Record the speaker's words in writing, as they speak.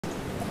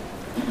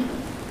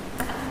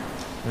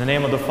In the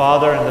name of the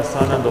Father, and the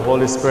Son, and the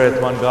Holy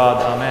Spirit, one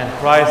God. Amen.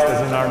 Christ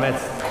is in our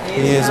midst.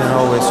 He is and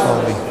always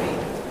shall be.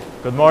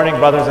 Good morning,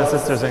 brothers and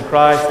sisters in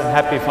Christ, and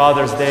happy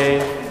Father's Day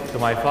to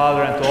my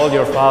father and to all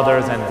your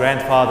fathers and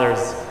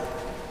grandfathers,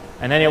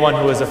 and anyone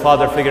who is a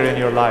father figure in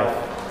your life.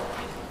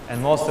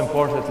 And most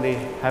importantly,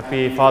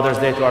 happy Father's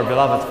Day to our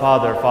beloved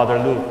father, Father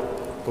Luke,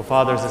 who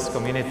fathers this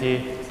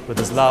community with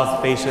his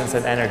love, patience,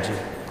 and energy.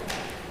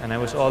 And I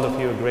wish all of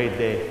you a great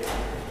day.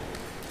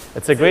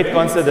 It's a great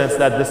coincidence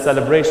that this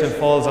celebration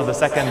falls on the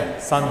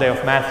second Sunday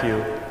of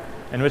Matthew,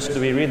 in which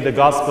we read the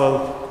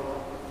gospel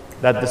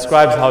that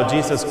describes how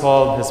Jesus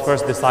called his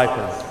first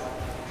disciples,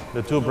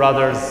 the two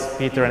brothers,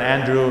 Peter and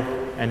Andrew,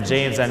 and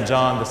James and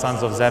John, the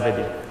sons of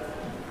Zebedee.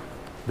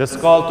 This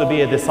call to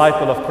be a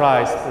disciple of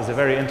Christ is a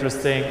very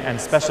interesting and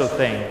special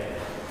thing,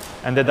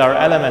 and there are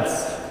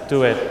elements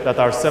to it that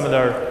are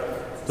similar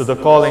to the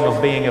calling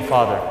of being a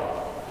father.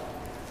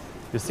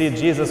 You see,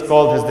 Jesus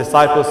called his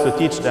disciples to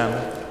teach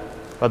them,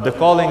 but the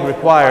calling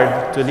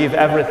required to leave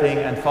everything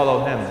and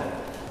follow him.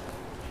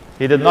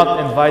 He did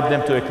not invite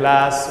them to a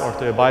class or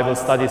to a Bible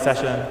study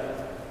session.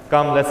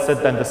 Come, let's sit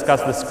and discuss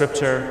the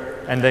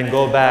scripture and then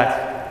go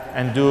back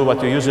and do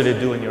what you usually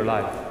do in your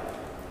life.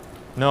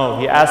 No,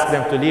 he asked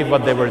them to leave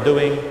what they were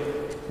doing,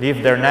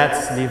 leave their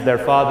nets, leave their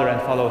father,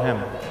 and follow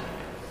him.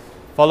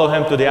 Follow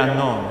him to the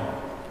unknown.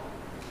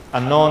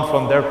 Unknown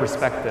from their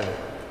perspective,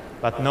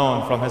 but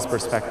known from his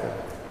perspective.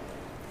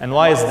 And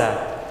why is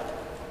that?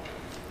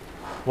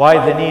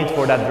 Why the need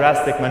for that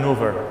drastic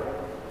maneuver?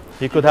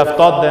 He could have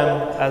taught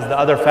them as the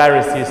other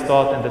Pharisees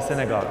taught in the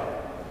synagogue.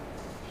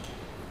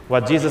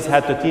 What Jesus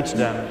had to teach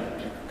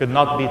them could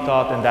not be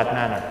taught in that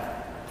manner.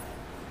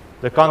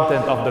 The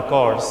content of the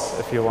course,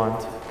 if you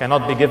want,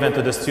 cannot be given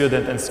to the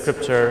student in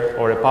scripture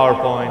or a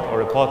PowerPoint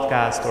or a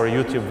podcast or a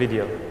YouTube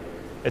video.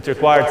 It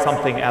required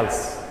something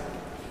else.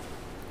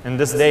 In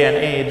this day and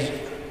age,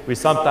 we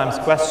sometimes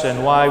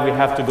question why we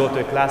have to go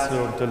to a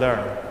classroom to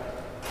learn.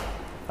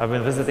 I've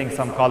been visiting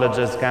some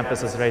colleges,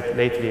 campuses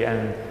lately,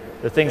 and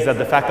the things that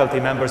the faculty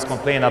members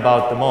complain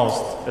about the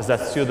most is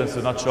that students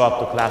do not show up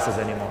to classes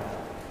anymore.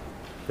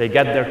 They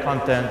get their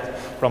content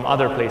from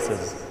other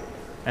places,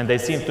 and they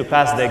seem to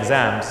pass the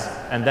exams,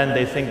 and then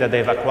they think that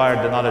they've acquired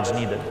the knowledge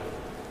needed.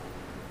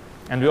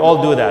 And we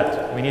all do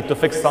that. We need to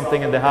fix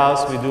something in the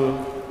house,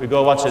 we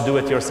go watch a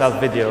do-it-yourself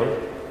video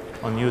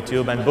on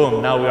YouTube, and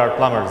boom, now we are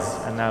plumbers,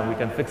 and now we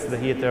can fix the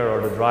heater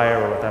or the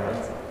dryer or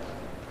whatever.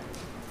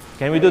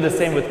 Can we do the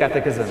same with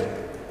catechism,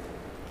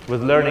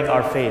 with learning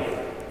our faith,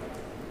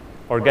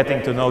 or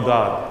getting to know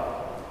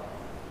God?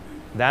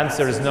 The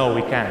answer is no,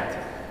 we can't.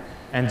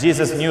 And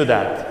Jesus knew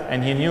that,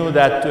 and he knew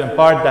that to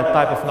impart that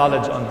type of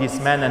knowledge on these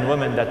men and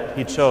women that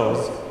he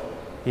chose,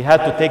 he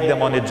had to take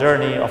them on a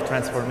journey of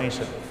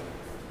transformation.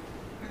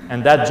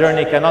 And that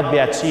journey cannot be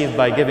achieved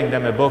by giving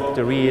them a book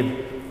to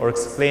read or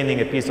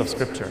explaining a piece of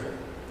scripture.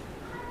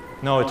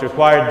 No, it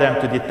required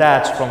them to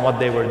detach from what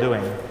they were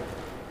doing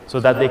so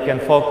that they can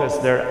focus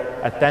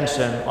their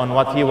attention on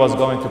what he was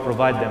going to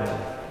provide them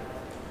with.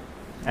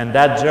 And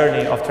that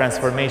journey of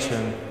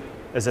transformation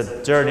is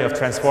a journey of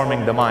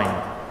transforming the mind.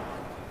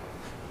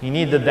 He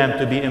needed them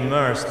to be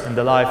immersed in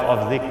the life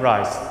of the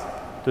Christ,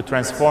 to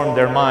transform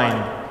their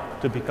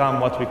mind to become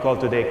what we call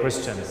today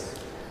Christians.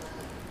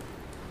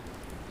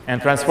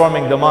 And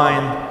transforming the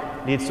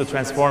mind leads to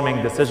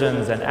transforming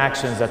decisions and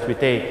actions that we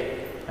take,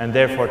 and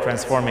therefore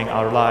transforming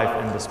our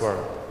life in this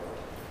world.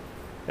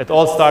 It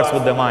all starts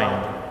with the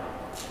mind.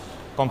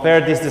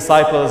 Compare these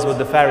disciples with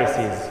the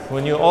Pharisees,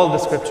 who knew all the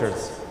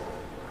scriptures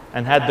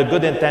and had the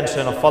good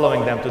intention of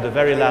following them to the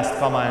very last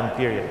comma and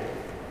period.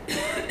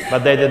 But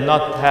they did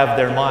not have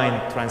their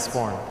mind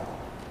transformed.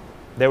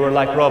 They were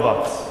like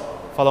robots,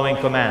 following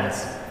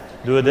commands.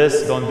 Do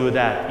this, don't do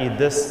that. Eat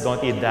this,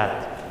 don't eat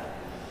that.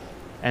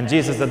 And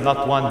Jesus did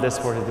not want this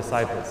for his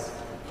disciples.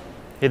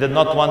 He did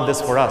not want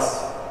this for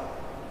us.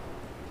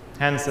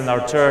 Hence, in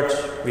our church,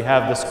 we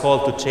have this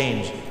call to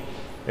change,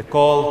 a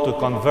call to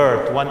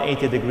convert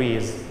 180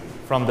 degrees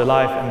from the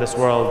life in this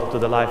world to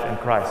the life in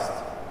Christ.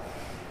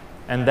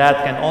 And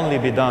that can only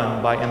be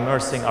done by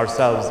immersing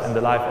ourselves in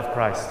the life of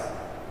Christ.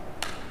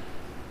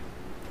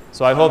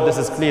 So I hope this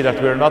is clear,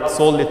 that we are not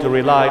solely to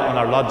rely on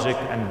our logic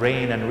and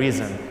brain and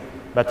reason,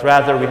 but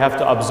rather we have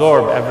to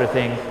absorb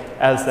everything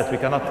else that we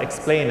cannot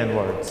explain in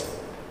words.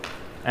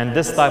 And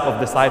this type of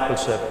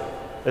discipleship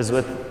is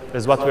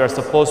what we are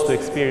supposed to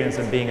experience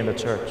in being in the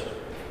church.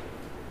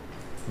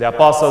 The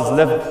apostles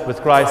lived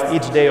with Christ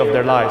each day of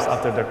their lives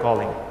after their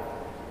calling.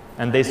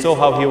 And they saw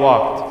how he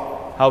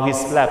walked, how he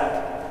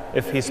slept.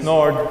 If he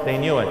snored, they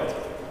knew it.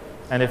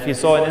 And if he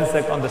saw an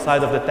insect on the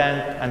side of the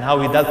tent and how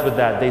he dealt with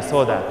that, they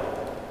saw that.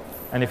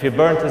 And if he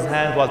burnt his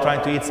hand while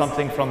trying to eat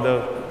something from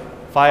the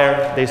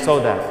fire, they saw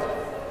that.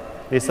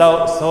 They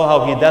saw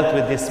how he dealt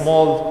with these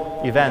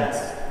small events.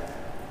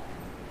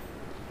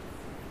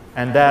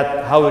 And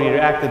that how he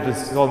reacted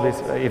to all these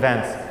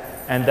events.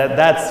 And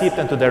that seeped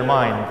into their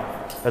mind,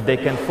 that they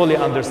can fully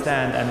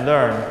understand and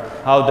learn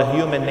how the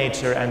human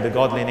nature and the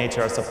godly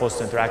nature are supposed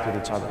to interact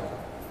with each other.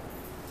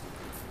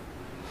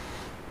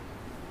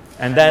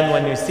 And then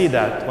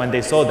when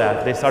they saw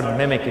that, they started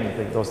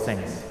mimicking those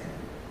things.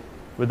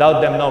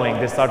 Without them knowing,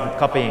 they started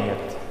copying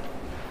it.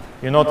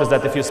 You notice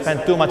that if you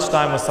spend too much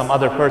time with some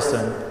other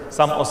person,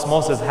 some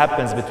osmosis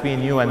happens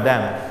between you and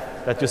them,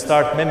 that you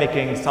start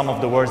mimicking some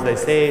of the words they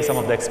say, some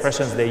of the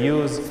expressions they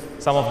use,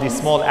 some of these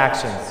small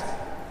actions.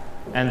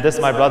 And this,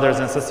 my brothers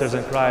and sisters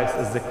in Christ,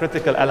 is the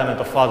critical element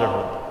of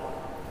fatherhood.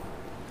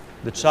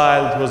 The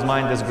child whose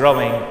mind is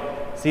growing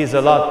sees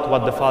a lot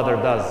what the father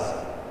does,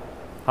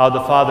 how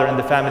the father in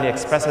the family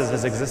expresses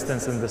his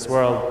existence in this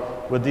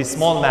world with these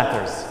small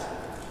matters,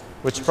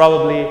 which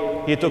probably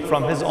he took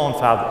from his own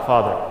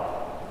father.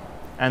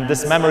 And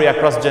this memory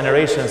across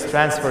generations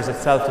transfers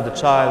itself to the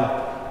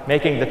child,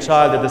 making the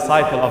child a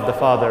disciple of the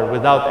father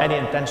without any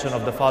intention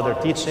of the father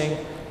teaching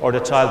or the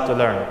child to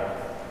learn.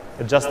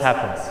 It just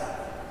happens.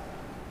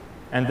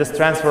 And this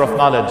transfer of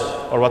knowledge,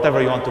 or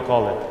whatever you want to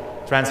call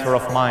it, transfer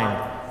of mind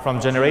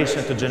from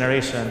generation to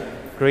generation,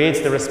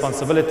 creates the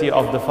responsibility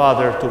of the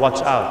father to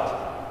watch out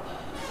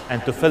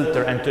and to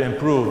filter and to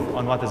improve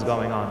on what is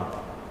going on.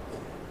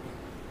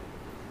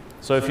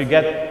 So if you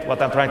get what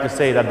I'm trying to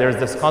say, that there's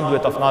this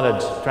conduit of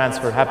knowledge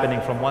transfer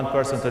happening from one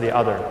person to the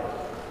other,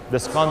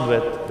 this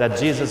conduit that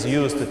Jesus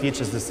used to teach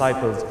his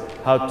disciples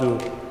how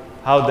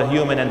the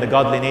human and the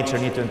godly nature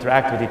need to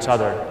interact with each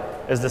other,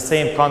 is the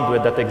same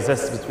conduit that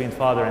exists between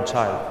father and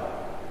child.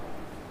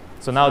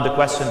 So now the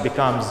question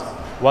becomes,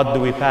 what do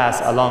we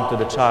pass along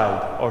to the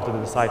child or to the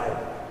disciple?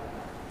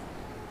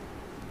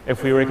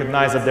 If we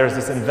recognize that there's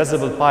this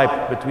invisible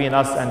pipe between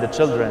us and the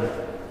children,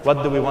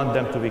 what do we want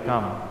them to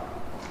become?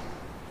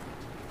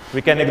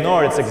 We can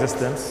ignore its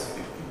existence,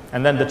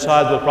 and then the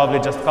child will probably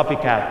just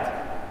copycat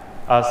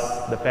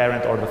us, the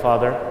parent or the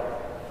father.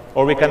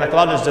 Or we can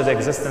acknowledge the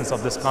existence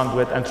of this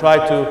conduit and try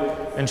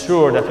to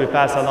ensure that we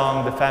pass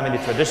along the family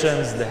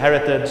traditions, the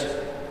heritage,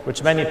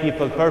 which many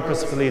people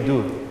purposefully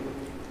do.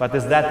 But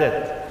is that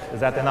it? Is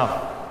that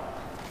enough?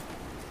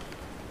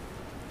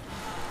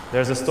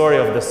 There's a story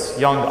of this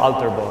young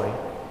altar boy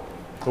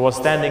who was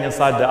standing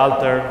inside the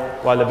altar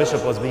while the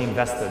bishop was being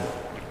vested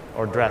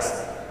or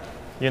dressed.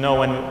 You know,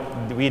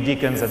 when we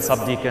deacons and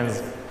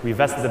subdeacons, we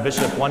vest the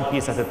bishop one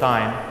piece at a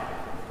time,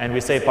 and we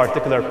say a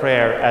particular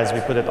prayer as we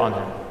put it on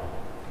him.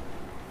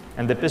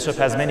 And the bishop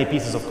has many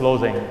pieces of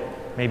clothing,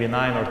 maybe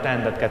 9 or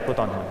 10 that get put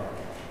on him.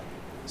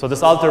 So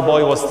this altar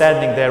boy was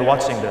standing there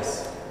watching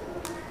this.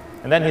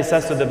 And then he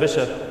says to the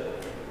bishop,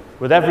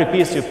 with every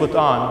piece you put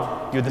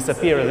on, you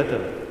disappear a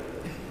little.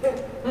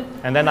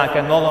 And then I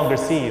can no longer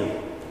see you.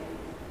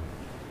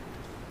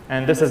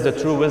 And this is the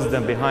true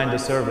wisdom behind the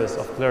service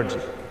of clergy.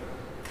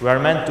 We are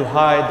meant to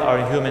hide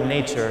our human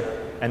nature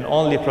and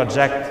only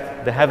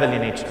project the heavenly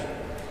nature.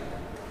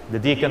 The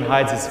deacon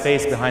hides his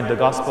face behind the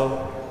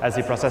gospel as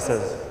he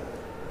processes.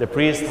 The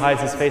priest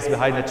hides his face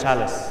behind the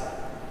chalice.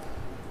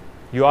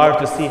 You are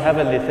to see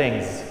heavenly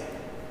things.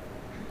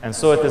 And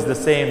so it is the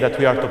same that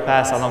we are to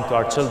pass along to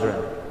our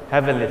children,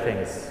 heavenly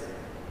things.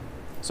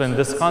 So in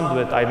this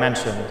conduit I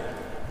mentioned,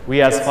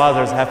 we as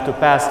fathers have to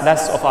pass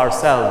less of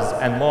ourselves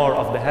and more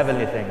of the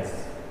heavenly things.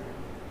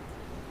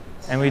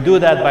 And we do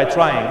that by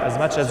trying as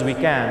much as we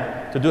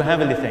can to do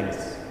heavenly things,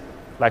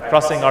 like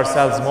crossing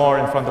ourselves more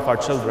in front of our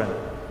children,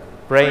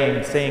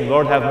 praying, saying,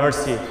 Lord, have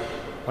mercy,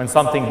 when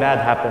something bad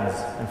happens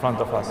in front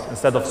of us,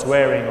 instead of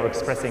swearing or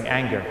expressing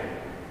anger.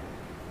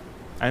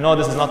 I know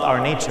this is not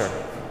our nature,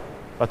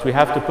 but we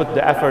have to put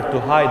the effort to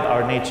hide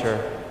our nature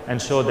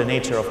and show the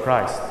nature of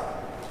Christ.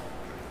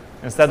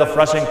 Instead of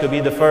rushing to be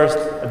the first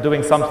at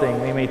doing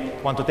something, we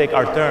may want to take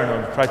our turn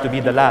or try to be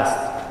the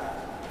last.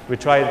 We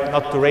try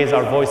not to raise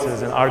our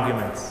voices in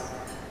arguments.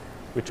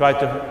 We try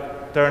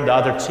to turn the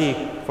other cheek,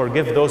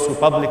 forgive those who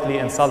publicly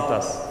insult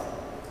us.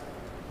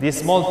 These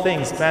small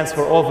things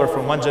transfer over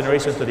from one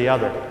generation to the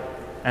other,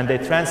 and they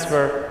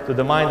transfer to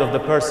the mind of the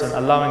person,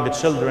 allowing the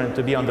children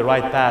to be on the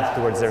right path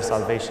towards their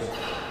salvation.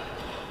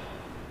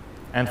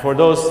 And for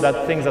those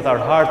things that are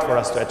hard for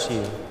us to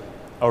achieve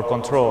or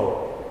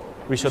control,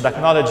 we should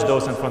acknowledge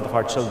those in front of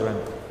our children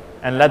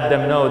and let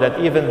them know that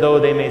even though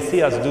they may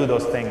see us do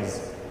those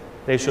things,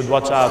 they should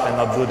watch out and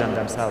not do them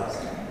themselves.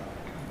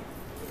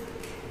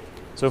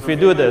 So if we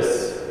do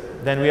this,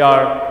 then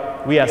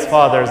we as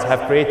fathers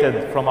have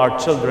created from our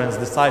children's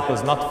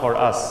disciples not for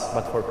us,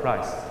 but for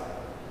Christ.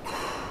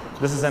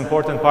 This is an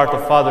important part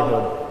of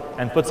fatherhood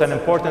and puts an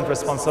important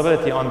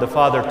responsibility on the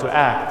father to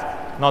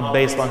act, not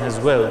based on his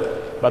will,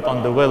 but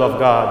on the will of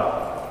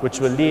God, which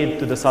will lead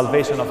to the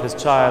salvation of his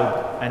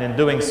child. And in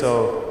doing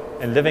so,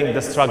 in living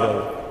the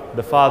struggle,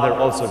 the father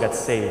also gets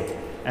saved,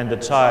 and the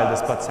child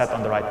is set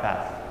on the right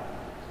path.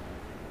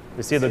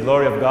 We see the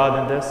glory of God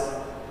in this.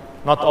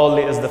 Not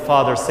only is the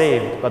father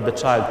saved, but the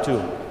child too.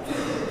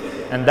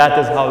 And that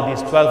is how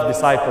these 12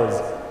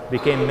 disciples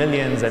became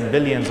millions and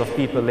billions of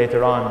people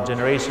later on,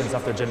 generations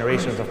after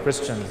generations of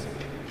Christians.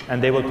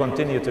 And they will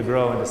continue to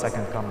grow in the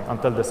second coming,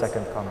 until the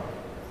second coming.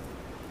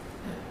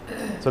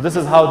 So this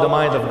is how the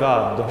mind of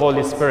God, the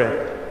Holy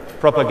Spirit,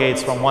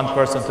 propagates from one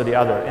person to the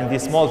other, in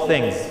these small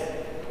things,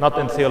 not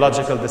in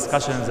theological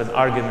discussions and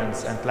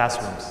arguments and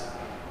classrooms.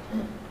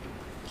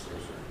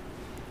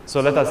 So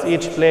let us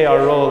each play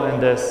our role in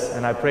this,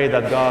 and I pray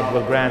that God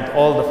will grant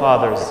all the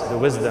fathers the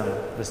wisdom,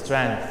 the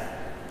strength,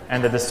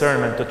 and the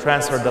discernment to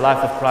transfer the life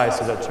of Christ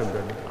to their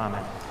children.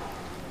 Amen.